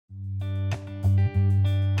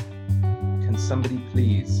somebody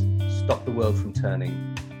please stop the world from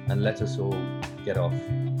turning and let us all get off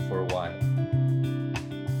for a while?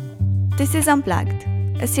 This is Unplugged,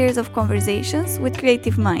 a series of conversations with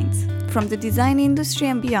creative minds from the design industry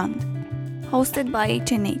and beyond, hosted by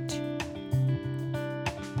H&H.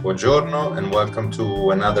 Buongiorno and welcome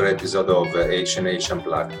to another episode of H&H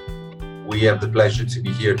Unplugged. We have the pleasure to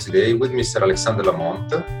be here today with Mr. Alexander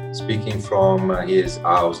Lamont, speaking from his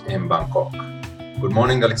house in Bangkok. Good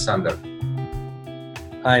morning, Alexander.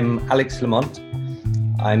 I'm Alex Lamont.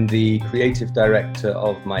 I'm the creative director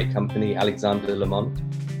of my company, Alexander Lamont.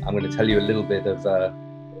 I'm going to tell you a little bit of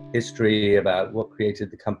history about what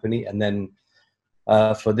created the company, and then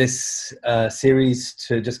for this series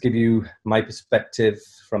to just give you my perspective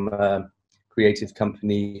from a creative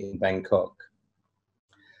company in Bangkok.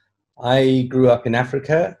 I grew up in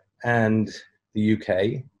Africa and the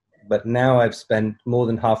UK, but now I've spent more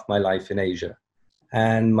than half my life in Asia.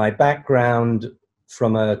 And my background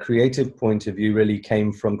from a creative point of view really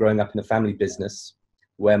came from growing up in a family business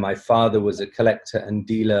where my father was a collector and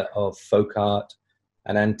dealer of folk art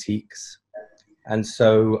and antiques. And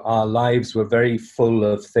so our lives were very full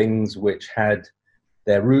of things which had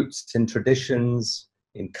their roots in traditions,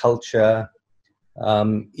 in culture,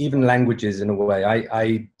 even languages in a way.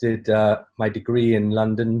 I did my degree in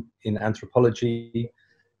London in anthropology,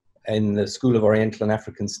 in the School of Oriental and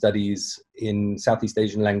African Studies in Southeast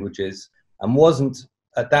Asian languages, and wasn't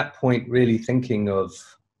at that point really thinking of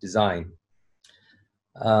design.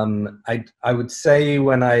 I would say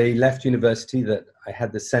when I left university that I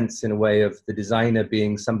had the sense in a way of the designer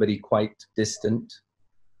being somebody quite distant,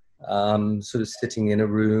 sort of sitting in a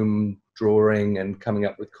room, drawing and coming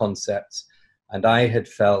up with concepts. And I had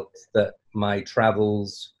felt that my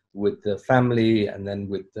travels with the family and then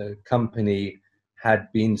with the company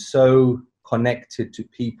had been so connected to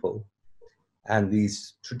people and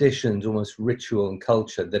these traditions, almost ritual and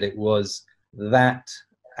culture, that it was that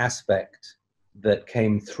aspect that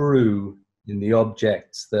came through in the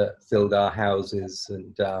objects that filled our houses.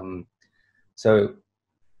 And so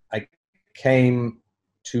I came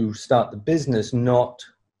to start the business, not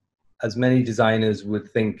as many designers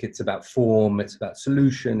would think it's about form, it's about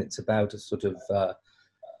solution, it's about a sort of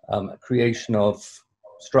creation of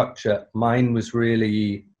structure. Mine was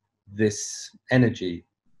really this energy.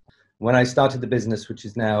 When I started the business, which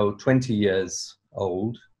is now 20 years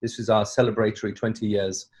old, this was our celebratory 20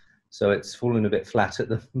 years, so it's fallen a bit flat at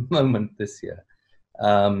the moment this year.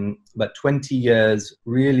 But 20 years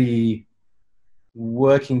really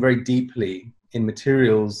working very deeply in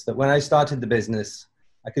materials that when I started the business,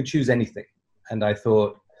 I could choose anything. And I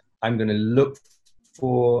thought, I'm going to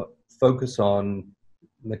focus on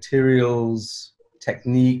materials,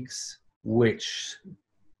 techniques, which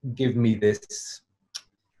give me this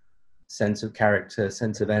sense of character,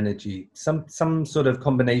 sense of energy, some sort of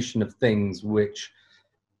combination of things which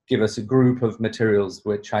give us a group of materials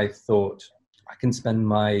which I thought I can spend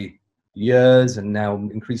my years and now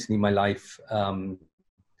increasingly my life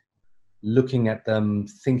looking at them,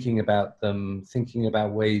 thinking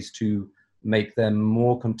about ways to make them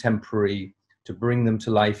more contemporary, to bring them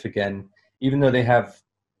to life again, even though they have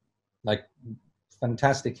like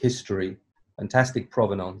fantastic history, fantastic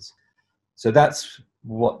provenance. So that's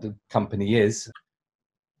what the company is.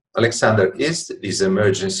 Alexander, is this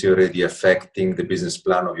emergency already affecting the business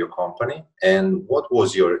plan of your company? And what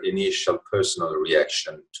was your initial personal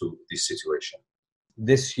reaction to this situation?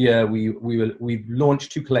 This year, we've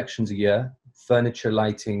launched 2 collections a year, furniture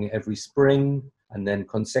lighting every spring, and then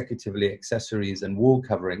consecutively accessories and wall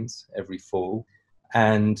coverings every fall.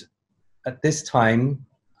 And at this time,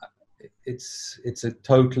 it's a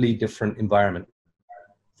totally different environment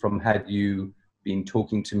from had you been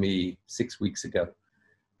talking to me 6 weeks ago.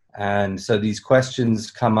 And so these questions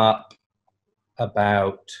come up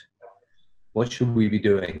about what should we be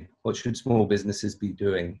doing? What should small businesses be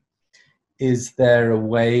doing? Is there a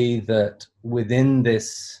way that within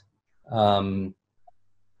this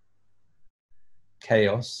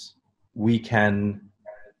chaos, we can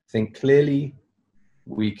think clearly,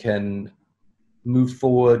 we can move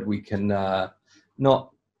forward, we can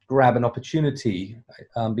not grab an opportunity,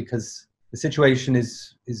 because the situation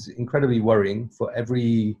is incredibly worrying for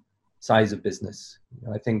every size of business.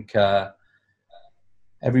 I think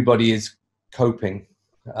everybody is coping,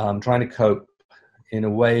 trying to cope in a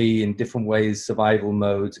way, in different ways, survival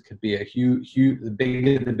modes. It could be a huge, the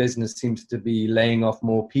bigger the business seems to be laying off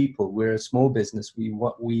more people. We're a small business.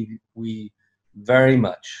 We very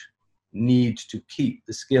much need to keep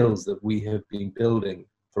the skills that we have been building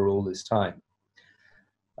for all this time.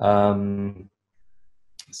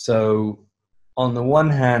 So on the one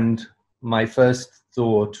hand, my first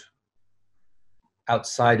thought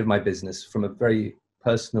outside of my business, from a very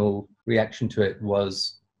personal reaction to it,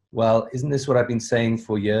 was, well, isn't this what I've been saying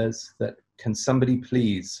for years? That can somebody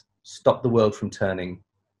please stop the world from turning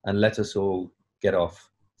and let us all get off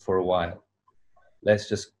for a while? Let's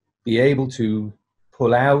just be able to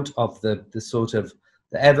pull out of the sort of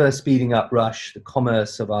the ever speeding up rush, the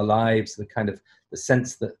commerce of our lives, the kind of the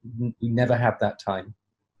sense that we never have that time.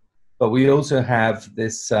 But we also have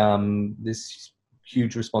this this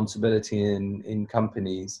huge responsibility in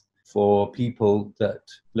companies for people that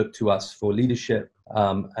look to us for leadership,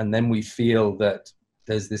 and then we feel that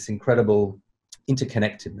there's this incredible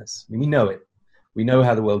interconnectedness. I mean, we know it, we know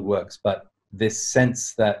how the world works, but this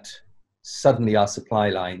sense that suddenly our supply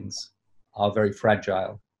lines are very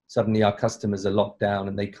fragile. Suddenly our customers are locked down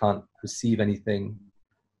and they can't receive anything.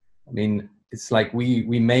 I mean, it's like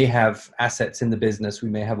we may have assets in the business, we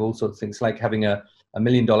may have all sorts of things, like having a $1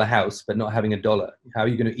 million house but not having a dollar. How are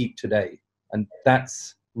you going to eat today? And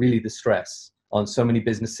that's really the stress on so many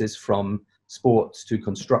businesses, from sports to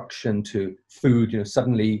construction to food. You know,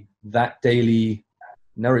 suddenly that daily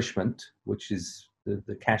nourishment, which is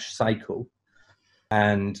the cash cycle,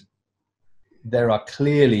 and there are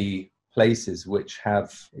clearly places which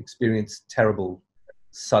have experienced terrible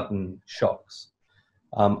sudden shocks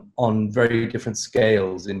on very different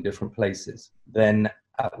scales in different places. Then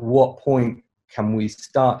at what point can we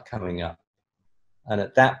start coming up? And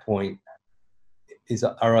at that point,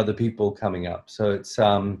 are other people coming up? So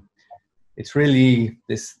it's really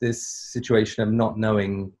this situation of not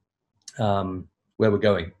knowing where we're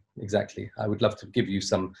going exactly. I would love to give you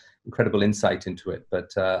some incredible insight into it,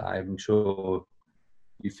 but I'm sure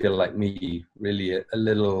you feel like me, really a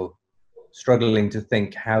little struggling to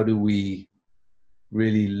think, how do we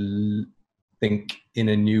really think in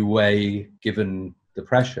a new way given the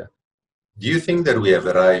pressure? Do you think that we have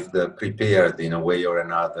arrived prepared in a way or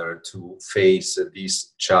another to face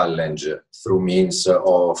this challenge through means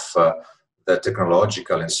of the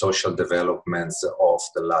technological and social developments of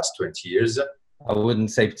the last 20 years? I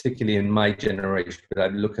wouldn't say particularly in my generation, but I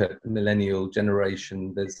look at millennial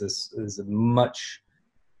generation, there's a much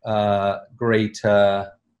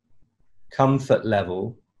greater comfort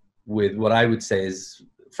level with what I would say is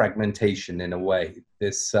fragmentation in a way.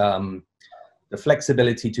 This the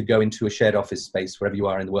flexibility to go into a shared office space wherever you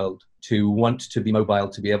are in the world, to want to be mobile,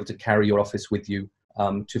 to be able to carry your office with you,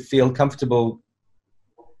 to feel comfortable.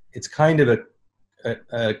 It's kind of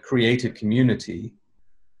a creative community,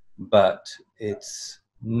 but it's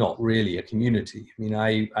not really a community. I mean,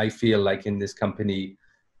 I feel like in this company,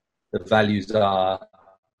 the values are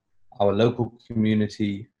our local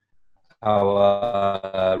community,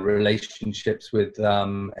 our relationships with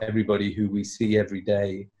everybody who we see every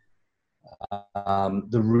day,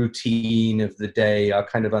 the routine of the day, our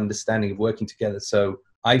kind of understanding of working together. So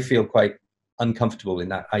I feel quite uncomfortable in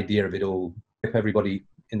that idea of it all. Everybody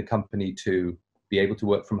in the company to be able to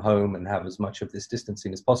work from home and have as much of this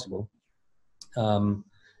distancing as possible.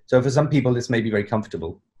 So for some people, this may be very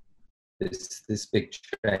comfortable, this big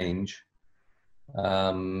change.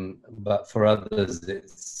 But for others,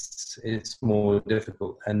 it's more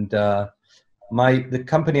difficult. And the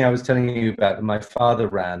company I was telling you about, that my father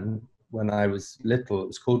ran when I was little, it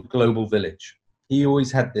was called Global Village. He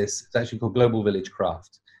always had this. It's actually called Global Village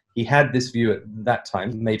Craft. He had this view at that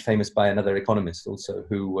time, made famous by another economist also,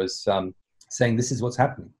 who was saying, this is what's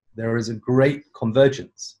happening. There is a great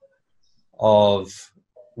convergence of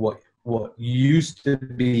what used to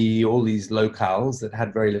be all these locales that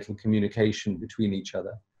had very little communication between each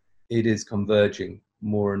other. It is converging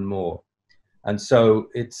more and more. And so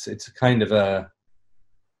it's a kind of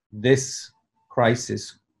this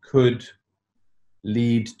crisis could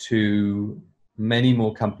lead to many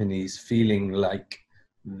more companies feeling like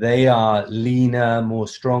they are leaner, more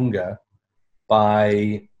stronger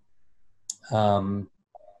by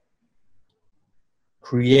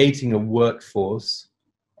creating a workforce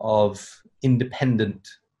of independent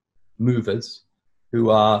movers who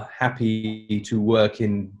are happy to work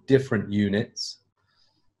in different units.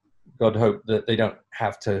 God hope that they don't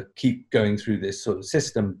have to keep going through this sort of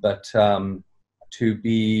system, but to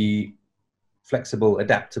be flexible,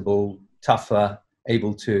 adaptable, tougher,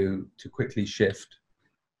 able to quickly shift.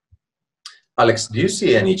 Alex, do you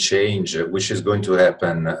see any change which is going to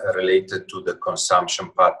happen related to the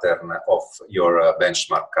consumption pattern of your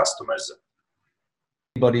benchmark customers?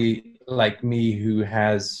 Anybody like me who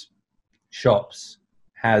has shops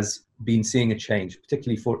has been seeing a change,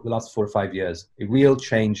 particularly for the last 4 or 5 years, a real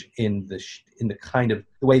change in the kind of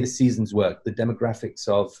the way the seasons work, the demographics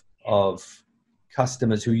of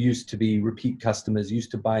customers who used to be repeat customers,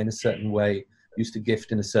 used to buy in a certain way, used to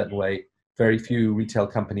gift in a certain way. very few retail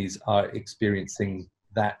companies are experiencing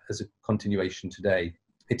that as a continuation today.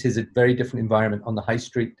 It is a very different environment on the high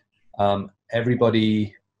street.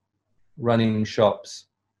 Everybody running shops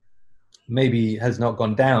maybe has not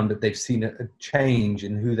gone down, but they've seen a change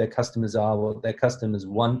in who their customers are, what their customers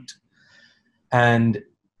want. And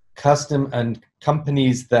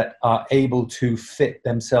companies that are able to fit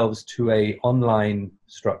themselves to a online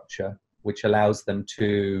structure, which allows them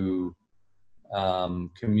to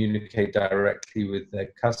communicate directly with their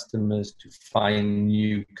customers, to find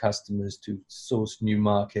new customers, to source new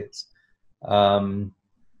markets,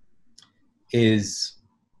 is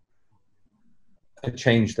a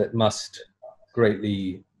change that must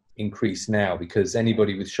greatly increase now, because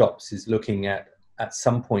anybody with shops is looking at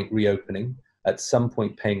some point reopening, at some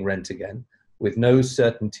point paying rent again, with no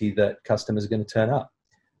certainty that customers are going to turn up.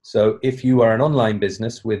 So if you are an online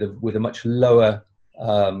business with a much lower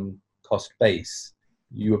cost base,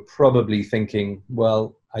 you are probably thinking,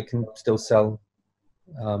 well, I can still sell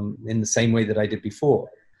in the same way that I did before.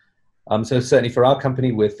 So certainly for our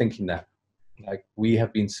company, we're thinking that. Like, we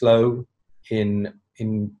have been slow in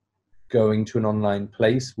going to an online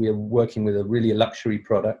place. We are working with a luxury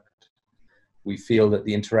product. We feel that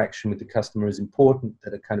the interaction with the customer is important,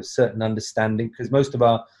 that a kind of certain understanding, because most of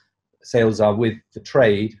our sales are with the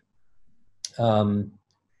trade.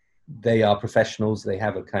 They are professionals. They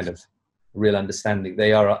have a kind of real understanding.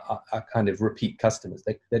 They are a kind of repeat customers.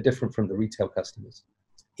 They're different from the retail customers.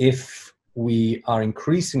 If we are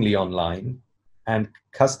increasingly online and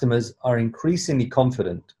customers are increasingly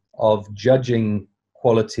confident of judging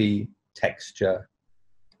quality, texture,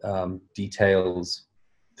 details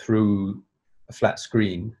through a flat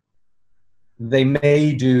screen, they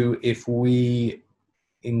may do, if we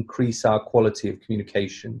increase our quality of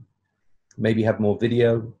communication, maybe have more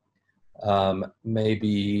video,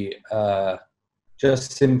 maybe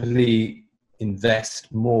just simply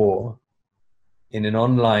invest more in an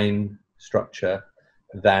online structure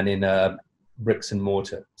than in a bricks and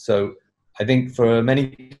mortar. So I think for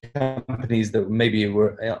many companies that maybe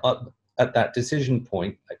were at that decision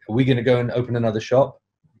point, like, are we going to go and open another shop?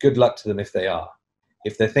 Good luck to them if they are.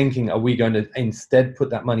 If they're thinking, are we going to instead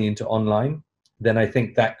put that money into online? Then I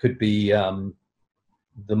think that could be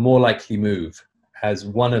the more likely move as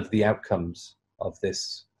one of the outcomes of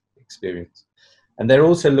this experience. And they're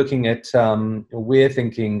also looking at, we're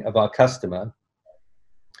thinking of our customer,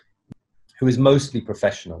 who is mostly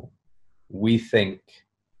professional, we think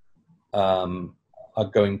are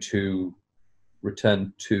going to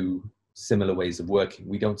return to similar ways of working.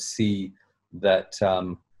 We don't see that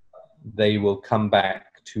they will come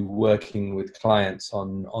back to working with clients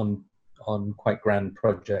on quite grand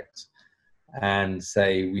projects and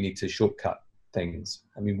say we need to shortcut things.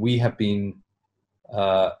 I mean, we have been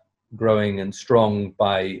growing and strong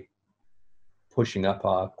by pushing up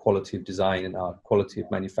our quality of design and our quality of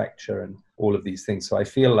manufacture and all of these things. So I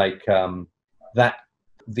feel like that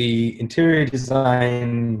the interior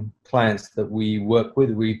design clients that we work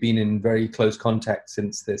with, we've been in very close contact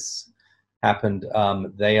since this happened.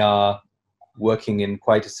 They are working in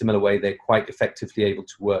quite a similar way. They're quite effectively able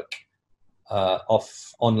to work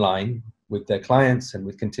online with their clients and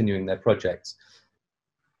with continuing their projects.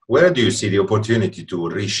 Where do you see the opportunity to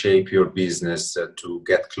reshape your business, to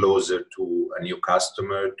get closer to a new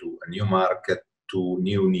customer, to a new market, to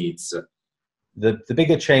new needs? The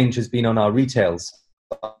bigger change has been on our retail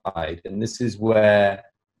side, and this is where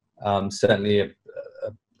certainly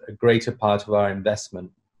a greater part of our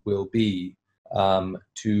investment will be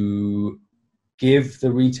to give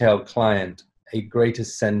the retail client a greater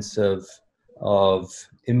sense of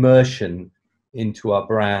immersion into our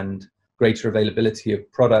brand, greater availability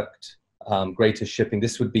of product, greater shipping.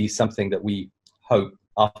 This would be something that we hope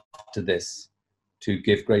after this to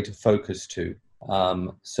give greater focus to,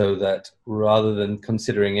 so that rather than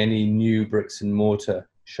considering any new bricks and mortar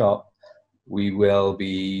shop, we will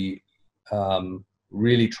be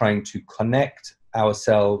really trying to connect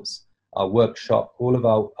ourselves, our workshop, all of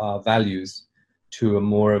our values to a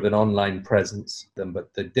more of an online presence.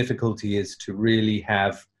 But the difficulty is to really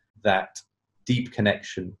have that deep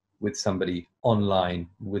connection with somebody online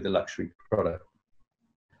with a luxury product.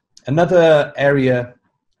 Another area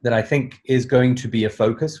that I think is going to be a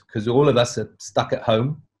focus, because all of us are stuck at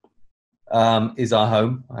home, is our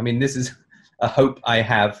home. I mean, this is a hope I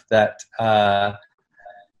have, that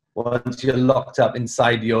once you're locked up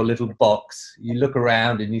inside your little box, you look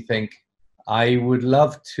around and you think, I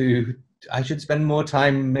should spend more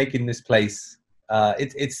time making this place.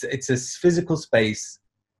 It's a physical space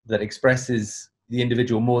that expresses the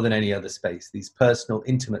individual more than any other space, these personal,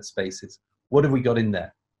 intimate spaces. What have we got in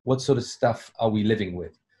there? What sort of stuff are we living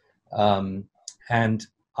with? And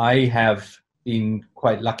I have been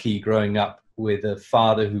quite lucky growing up with a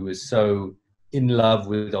father who was so in love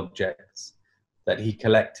with objects that he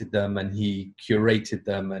collected them and he curated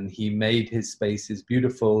them and he made his spaces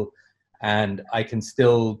beautiful. And I can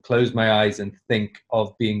still close my eyes and think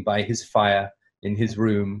of being by his fire in his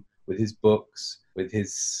room with his books, with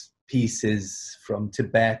his pieces from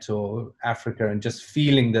Tibet or Africa, and just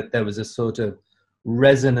feeling that there was a sort of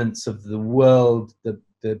resonance of the world, the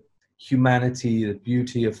humanity, the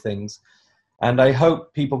beauty of things. And I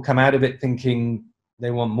hope people come out of it thinking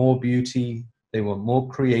they want more beauty, they want more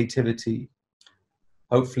creativity,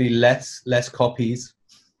 hopefully less copies.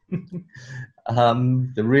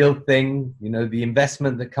 The real thing, the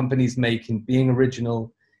investment that companies make in being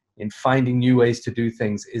original, in finding new ways to do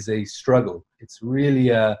things is a struggle. It's really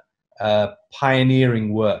a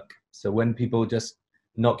pioneering work. So when people just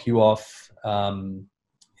knock you off,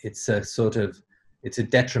 it's a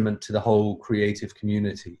detriment to the whole creative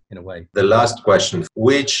community in a way. The last question,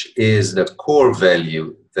 which is the core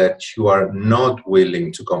value that you are not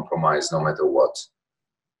willing to compromise no matter what?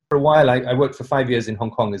 For a while, I worked for 5 years in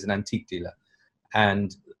Hong Kong as an antique dealer.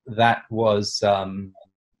 And that was, and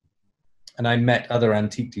I met other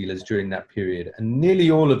antique dealers during that period. And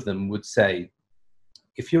nearly all of them would say,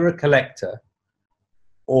 if you're a collector,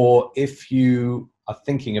 or if you are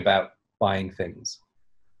thinking about buying things,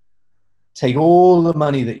 take all the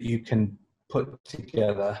money that you can put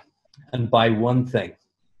together and buy one thing.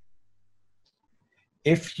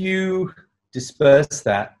 If you disperse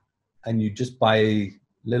that and you just buy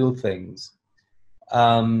little things,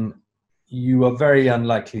 you are very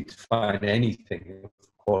unlikely to find anything of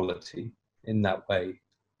quality in that way.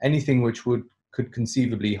 Anything which could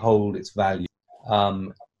conceivably hold its value.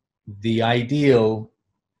 The ideal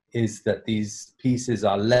is that these pieces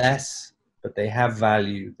are less, but they have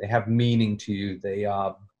value, they have meaning to you, they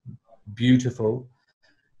are beautiful.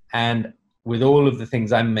 And with all of the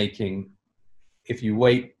things I'm making, if you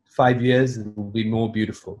wait 5 years, it will be more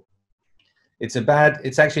beautiful. It's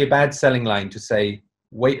actually a bad selling line to say,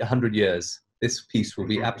 wait 100 years, this piece will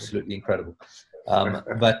be absolutely incredible.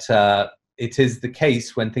 But it is the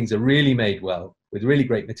case when things are really made well, with really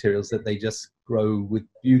great materials, that they just grow with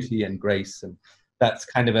beauty and grace. And that's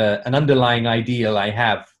kind of an underlying ideal I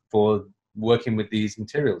have for working with these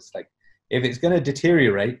materials. Like, if it's going to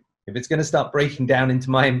deteriorate, if it's going to start breaking down into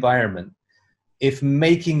my environment, if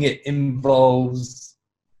making it involves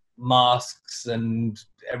masks and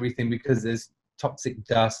everything because there's toxic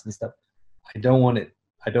dust and stuff, I don't want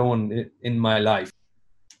it in my life.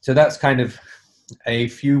 So that's kind of a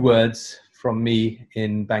few words from me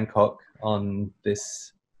in Bangkok on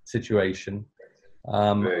this situation.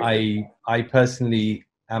 I personally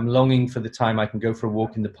am longing for the time I can go for a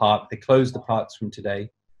walk in the park. They closed the parks from today,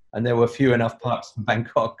 and there were few enough parks in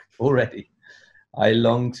Bangkok already. I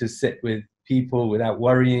long to sit with people without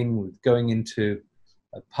worrying, with going into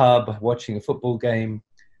a pub, watching a football game.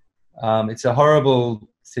 It's a horrible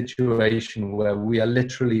situation where we are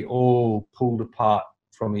literally all pulled apart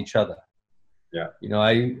from each other. Yeah.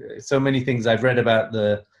 So many things I've read about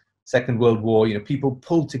the Second World War, people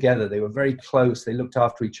pulled together, they were very close, they looked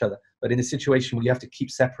after each other, but in a situation where you have to keep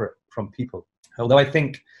separate from people. Although I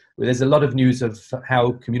think there's a lot of news of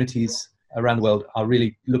how communities around the world are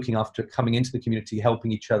really looking after, coming into the community,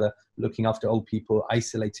 helping each other, looking after old people,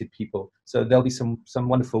 isolated people. So there'll be some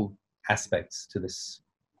wonderful aspects to this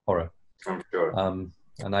horror. I'm sure.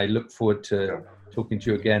 And I look forward to talking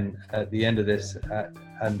to you again at the end of this,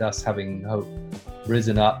 and us having hope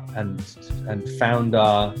risen up and found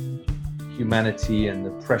our humanity and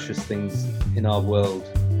the precious things in our world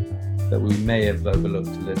that we may have overlooked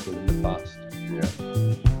a little in the past.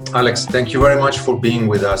 Yeah. Alex, thank you very much for being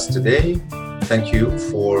with us today. Thank you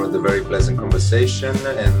for the very pleasant conversation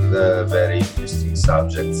and the very interesting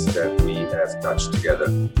subjects that we have touched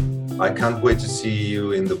together. I can't wait to see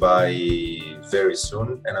you in Dubai very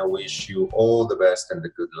soon, and I wish you all the best and the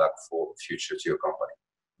good luck for future to your company.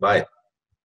 Bye.